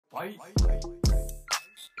Bye.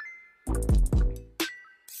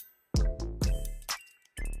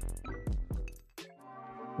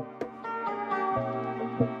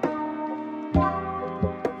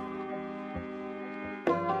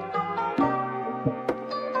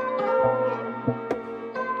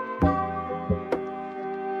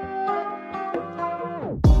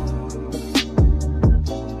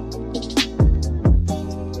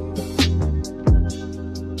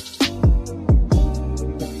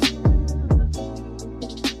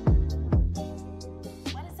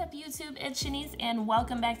 It's Shanice and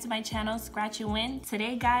welcome back to my channel, Scratch and Win.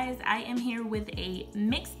 Today guys, I am here with a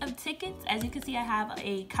mix of tickets. As you can see, I have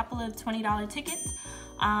a couple of $20 tickets,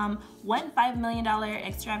 one $5 million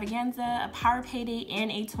Extravaganza, a Powerpayday,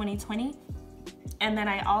 and a 2020. And then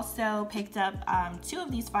I also picked up two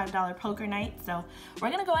of these $5 poker nights. So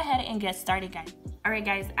we're gonna go ahead and get started, guys. All right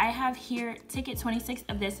guys, I have here ticket 26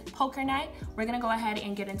 of this poker night. We're gonna go ahead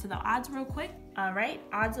and get into the odds real quick. All right,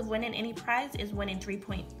 odds of winning any prize is 1 in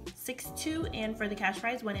 3.62, and for the cash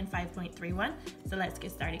prize, 1 in 5.31. So let's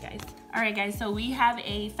get started, guys. All right guys, so we have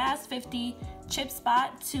a fast 50 chip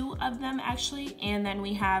spot, 2 of them actually, and then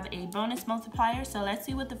we have a bonus multiplier. So let's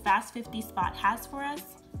see what the fast 50 spot has for us.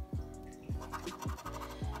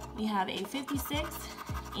 We have a 56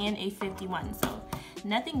 and a 51, so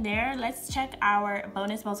nothing there. Let's check our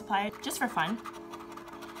bonus multiplier just for fun.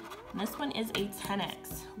 And this one is a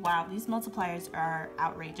 10x. Wow, these multipliers are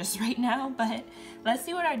outrageous right now, but let's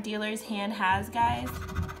see what our dealer's hand has, guys.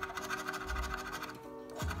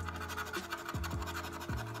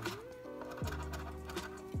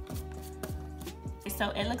 So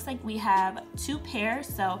it looks like we have 2 pairs,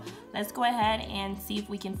 so let's go ahead and see if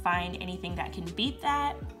we can find anything that can beat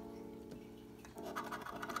that.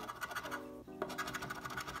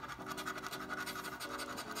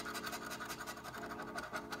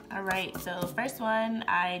 All right, so first one,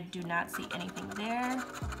 I do not see anything there.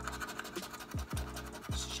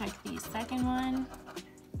 Let's check the second one.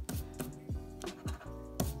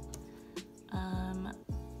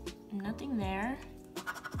 Nothing there.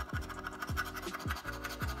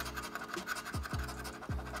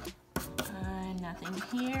 Nothing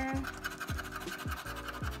here.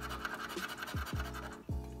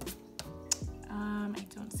 I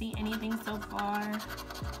don't see anything so far.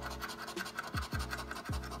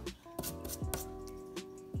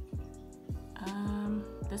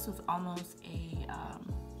 This was almost a,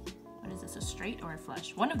 what is this, a straight or a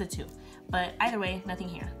flush? One of the two, but either way, nothing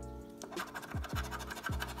here.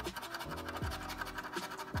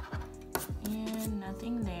 And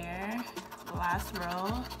nothing there. Last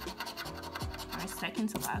row, our second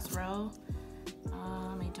to last row.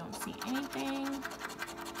 I don't see anything.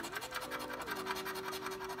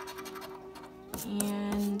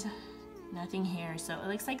 And nothing here. So it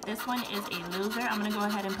looks like this one is a loser. I'm gonna go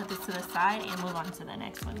ahead and put this to the side and move on to the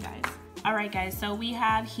next one, guys. All right, guys, so we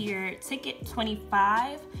have here ticket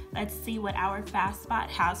 25. Let's see what our fast spot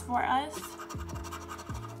has for us.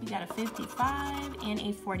 We got a 55 and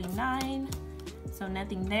a 49. So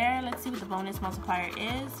nothing there. Let's see what the bonus multiplier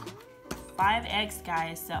is. 5x,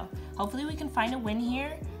 guys. So hopefully we can find a win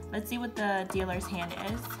here. Let's see what the dealer's hand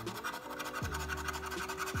is.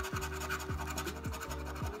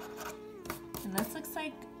 And this looks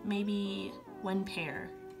like maybe 1 pair,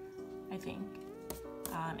 I think.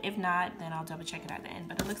 If not, then I'll double check it at the end.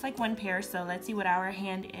 But it looks like 1 pair, so let's see what our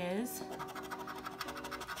hand is.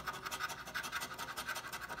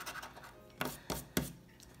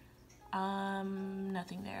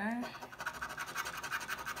 Nothing there.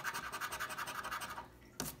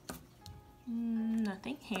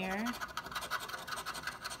 Nothing here.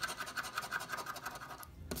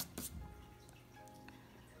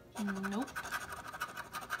 Nope.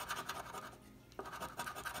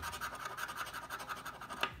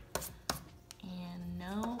 And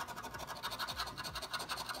no.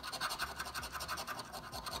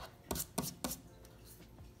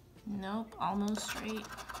 Nope, almost straight.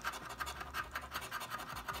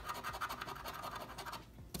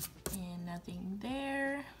 And nothing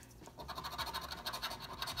there.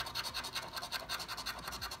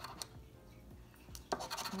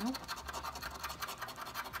 Nope.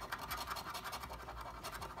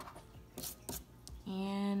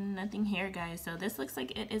 And nothing here, guys. So this looks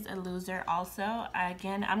like it is a loser also.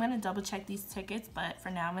 Again, I'm gonna double check these tickets, but for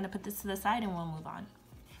now I'm gonna put this to the side and we'll move on.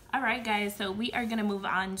 All right, guys, so we are gonna move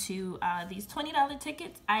on to these $20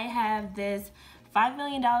 tickets. I have this $5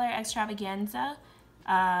 million Extravaganza.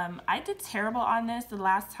 I did terrible on this the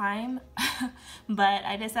last time, but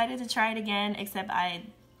I decided to try it again, except I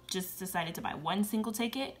just decided to buy one single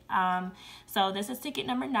ticket. So this is ticket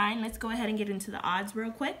number 9. Let's go ahead and get into the odds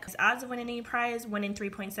real quick. Odds of winning any prize, 1 in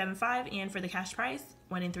 3.75, and for the cash prize,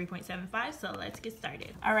 1 in 3.75. So let's get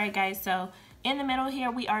started. All right, guys, so in the middle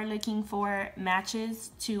here, we are looking for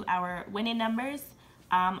matches to our winning numbers.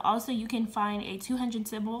 Also, you can find a 200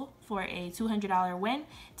 symbol for a $200 win,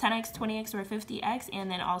 10x, 20x, or 50x,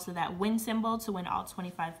 and then also that win symbol to win all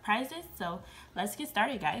 25 prizes. So let's get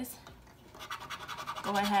started, guys.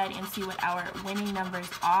 Go ahead and see what our winning numbers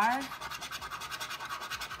are.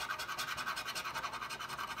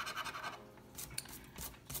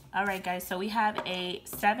 All right, guys, so we have a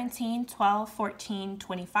 17, 12, 14,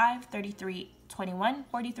 25, 33, 21,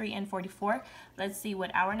 43, and 44. Let's see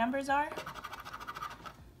what our numbers are.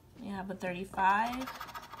 We have a 35.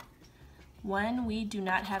 1, we do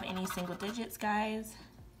not have any single digits, guys.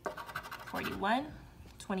 41,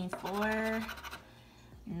 24,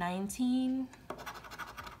 19,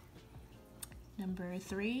 number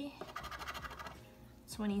 3,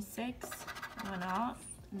 26, 1 off,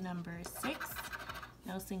 number 6,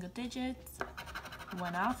 no single digits,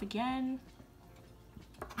 1 off again.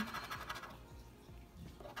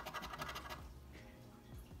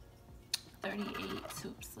 38,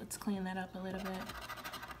 oops, let's clean that up a little bit.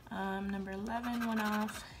 Number 11, 1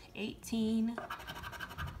 off, 18,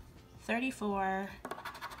 34,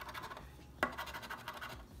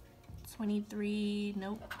 23,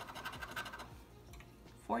 nope,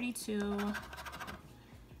 42,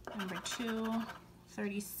 number 2,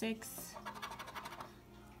 36,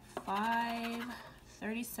 5,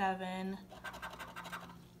 37,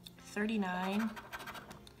 39,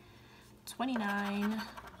 29,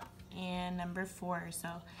 and number 4. So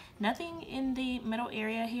nothing in the middle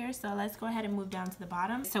area here, so let's go ahead and move down to the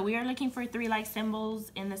bottom. So we are looking for 3 like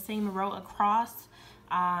symbols in the same row across,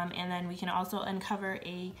 and then we can also uncover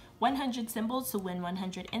a 100 symbol to win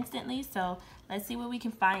 100 instantly. So let's see what we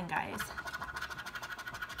can find, guys.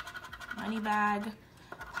 Money bag,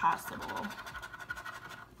 possible,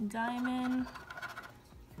 diamond,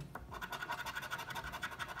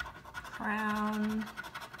 crown,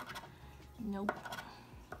 nope,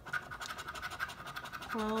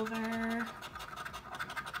 clover,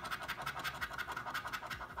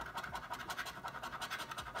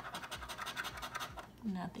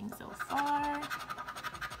 nothing so far.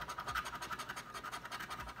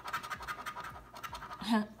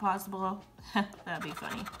 Possible. That'd be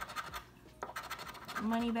funny.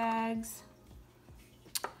 Money bags.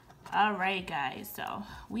 All right, guys, so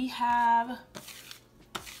we have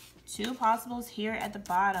 2 possibles here at the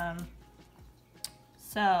bottom.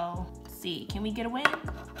 So let's see, can we get a win?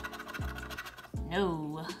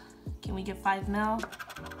 No. Can we get 5 mil?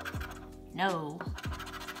 No.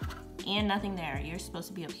 And nothing there. You're supposed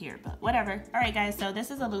to be up here, but whatever. All right, guys, so this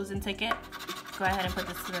is a losing ticket. Go ahead and put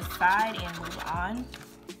this to the side and move on.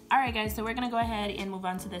 All right, guys, so we're gonna go ahead and move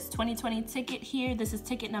on to this 2020 ticket here. This is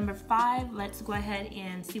ticket number 5. Let's go ahead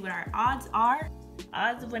and see what our odds are.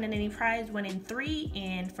 Odds of winning any prize, 1 in 3,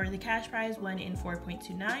 and for the cash prize, 1 in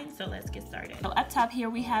 4.29. So let's get started. So up top here,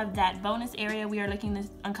 we have that bonus area. We are looking to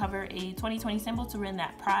uncover a 2020 symbol to win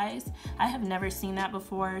that prize. I have never seen that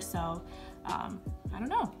before, so I don't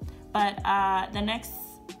know. But the next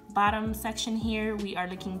bottom section here, we are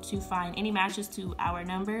looking to find any matches to our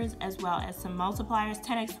numbers, as well as some multipliers,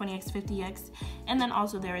 10x, 20x, 50x, and then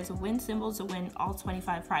also there is a win symbol to win all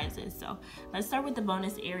 25 prizes. So let's start with the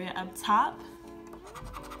bonus area up top.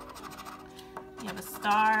 You have a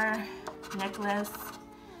star, necklace,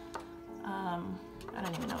 I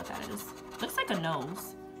don't even know what that is. Looks like a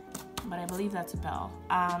nose, but I believe that's a bell.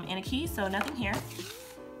 And a key, so nothing here.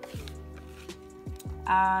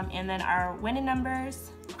 And then our winning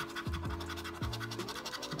numbers.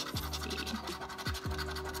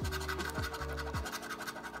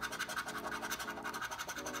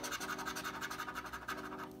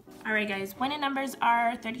 All right, guys, winning numbers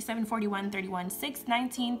are 37, 41, 31, 6,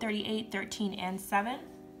 19, 38, 13, and 7.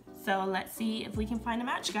 So let's see if we can find a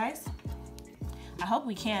match, guys. I hope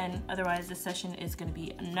we can, otherwise this session is gonna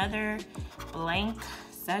be another blank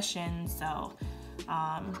session. So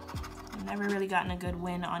I've never really gotten a good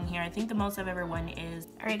win on here. I think the most I've ever won is,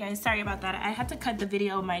 all right guys, sorry about that. I had to cut the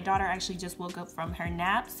video. My daughter actually just woke up from her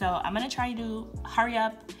nap. So I'm gonna try to hurry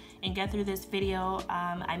up and get through this video.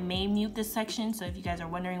 I may mute this section, so if you guys are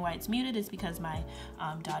wondering why it's muted, it's because my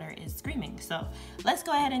daughter is screaming. So let's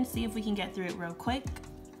go ahead and see if we can get through it real quick.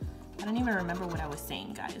 I don't even remember what I was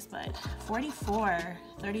saying, guys, but 44,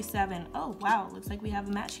 37. Oh, wow, looks like we have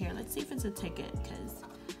a match here. Let's see if it's a ticket, because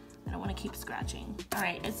I don't want to keep scratching. All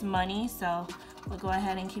right, it's money, so we'll go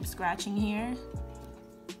ahead and keep scratching here.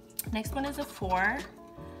 Next one is a 4,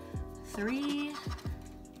 3,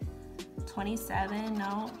 27, no.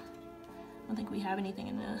 I don't think we have anything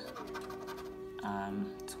in the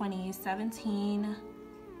 2017,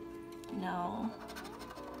 no.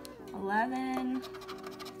 11,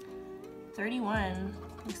 31,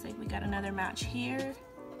 looks like we got another match here.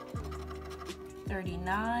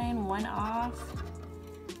 39, one off.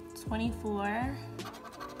 24,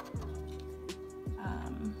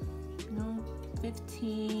 no.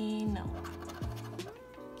 15, no.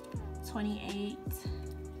 28,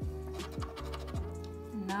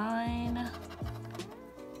 9,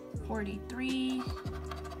 43,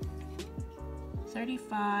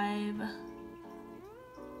 35.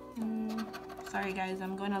 Sorry guys,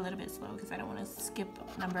 I'm going a little bit slow because I don't want to skip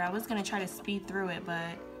a number. I was going to try to speed through it,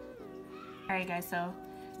 but alright guys, so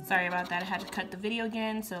sorry about that. I had to cut the video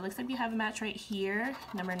again. So it looks like we have a match right here.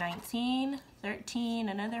 Number 19, 13,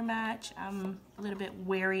 another match. I'm a little bit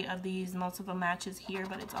wary of these multiple matches here,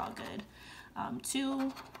 but it's all good.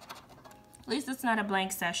 2, at least it's not a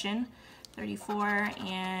blank session. 34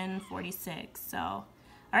 and 46. So, all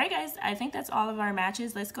right guys, I think that's all of our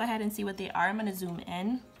matches. Let's go ahead and see what they are. I'm gonna zoom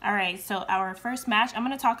in. All right, so our first match, I'm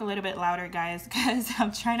gonna talk a little bit louder guys because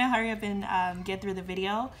I'm trying to hurry up and get through the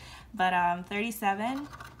video. But 37,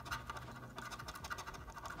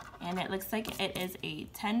 and it looks like it is a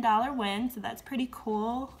 $10 win, so that's pretty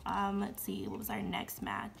cool. Let's see, what was our next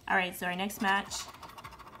match? All right, so our next match,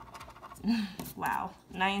 wow,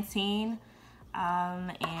 19,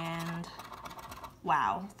 and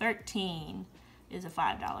wow, 13 is a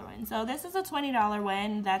 $5 win. So this is a $20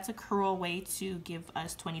 win. That's a cruel way to give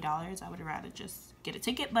us $20. I would rather just get a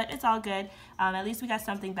ticket, but it's all good. At least we got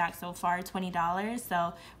something back so far, $20.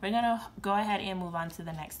 So we're gonna go ahead and move on to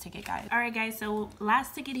the next ticket, guys. All right, guys, so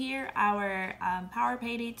last ticket here, our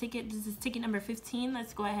Powerpayday ticket. This is ticket number 15.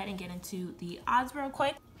 Let's go ahead and get into the odds real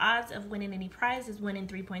quick. Odds of winning any prize is winning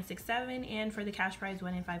 3.67, and for the cash prize,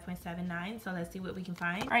 winning 5.79. So let's see what we can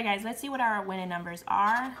find. All right, guys, let's see what our winning numbers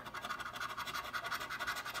are.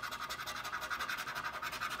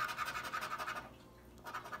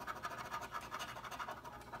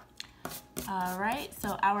 All right,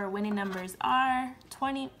 so our winning numbers are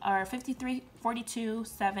 53, 42,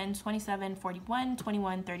 7, 27, 41,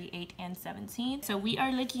 21, 38, and 17. So we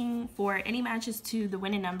are looking for any matches to the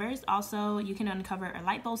winning numbers. Also, you can uncover a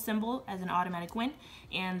light bulb symbol as an automatic win.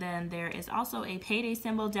 And then there is also a payday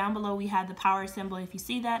symbol. Down below, we have the power symbol. If you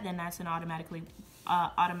see that, then that's an automatic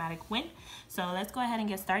win. So let's go ahead and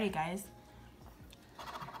get started, guys.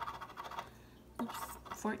 Oops,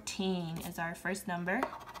 14 is our first number.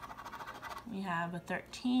 We have a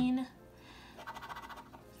 13,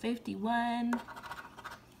 51,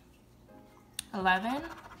 11,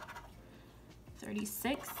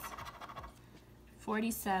 36,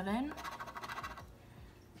 47,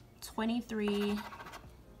 23,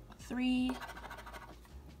 3,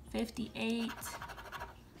 58,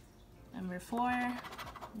 number 4,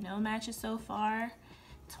 no matches so far,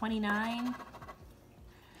 29,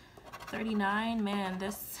 39, man,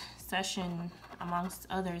 this session amongst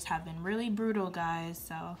others have been really brutal, guys.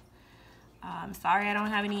 So sorry I don't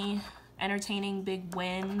have any entertaining big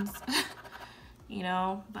wins, you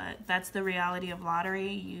know, but that's the reality of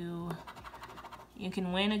lottery. You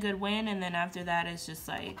can win a good win, and then after that it's just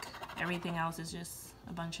like everything else is just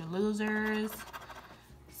a bunch of losers.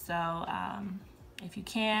 So if you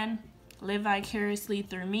can, live vicariously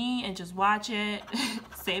through me and just watch it.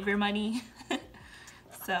 Save your money.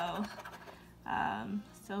 So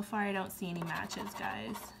so far I don't see any matches,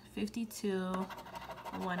 guys. 52,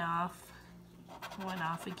 one off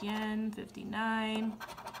again. 59.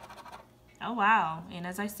 Oh wow, and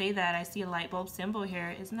as I say that, I see a light bulb symbol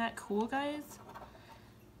here. Isn't that cool, guys?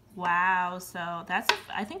 Wow, so that's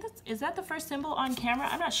I think is that the first symbol on camera?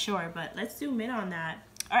 I'm not sure, but let's zoom in on that.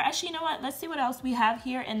 Or actually, you know what? Let's see what else we have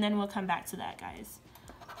here, and then we'll come back to that, guys.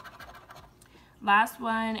 Last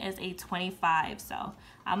one is a 25, so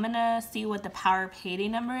I'm gonna see what the Powerpayday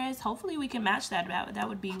number is. Hopefully we can match that. That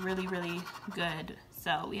would be really, really good.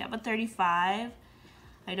 So we have a 35.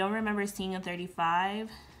 I don't remember seeing a 35.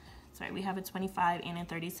 Sorry, we have a 25 and a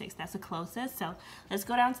 36. That's the closest. So let's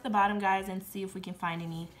go down to the bottom, guys, and see if we can find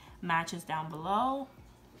any matches down below.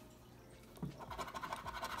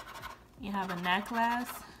 You have a necklace,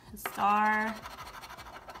 a star,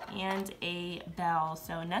 and a bell.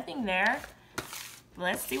 So nothing there.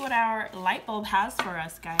 Let's see what our light bulb has for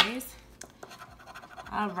us, guys.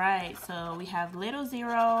 All right, so we have little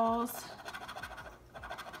zeros,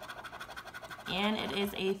 and it is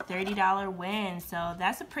a $30 win. So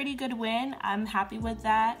that's a pretty good win. I'm happy with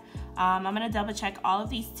that. I'm gonna double check all of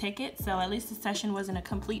these tickets, so at least the session wasn't a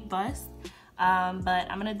complete bust.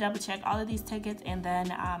 But I'm gonna double check all of these tickets, and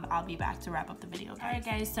then I'll be back to wrap up the video. Alright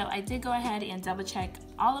guys, so I did go ahead and double check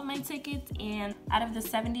all of my tickets, and out of the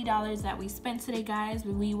 $70 that we spent today, guys,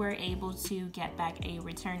 we were able to get back a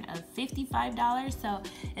return of $55. So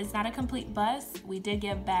it's not a complete bust. We did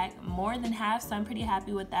get back more than half, so I'm pretty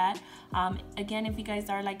happy with that. Again, if you guys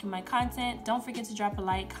are liking my content, don't forget to drop a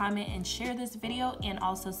like, comment, and share this video, and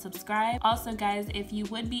also subscribe. Also guys, if you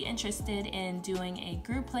would be interested in doing a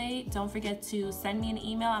group play, don't forget to send me an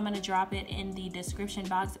email. I'm going to drop it in the description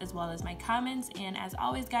box as well as my comments. And as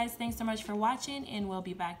always guys, thanks so much for watching, and we'll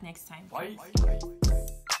be back next time. Bye.